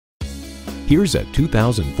Here's a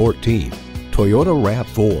 2014 Toyota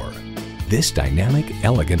RAV4. This dynamic,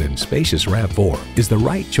 elegant, and spacious RAV4 is the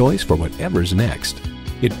right choice for whatever's next.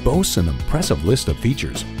 It boasts an impressive list of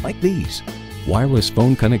features like these: wireless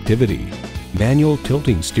phone connectivity, manual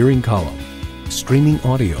tilting steering column, streaming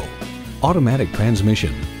audio, automatic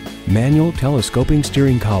transmission, manual telescoping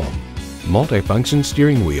steering column, multifunction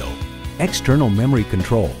steering wheel, external memory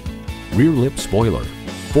control, rear lip spoiler,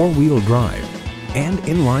 four-wheel drive, and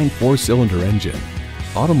inline four-cylinder engine.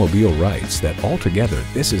 Automobile writes that altogether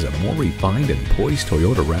this is a more refined and poised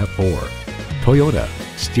Toyota RAV4. Toyota,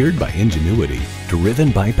 steered by ingenuity,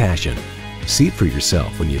 driven by passion. See it for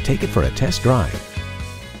yourself when you take it for a test drive.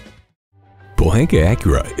 Pohanka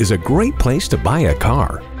Acura is a great place to buy a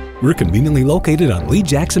car. We're conveniently located on Lee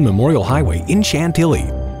Jackson Memorial Highway in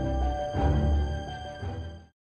Chantilly.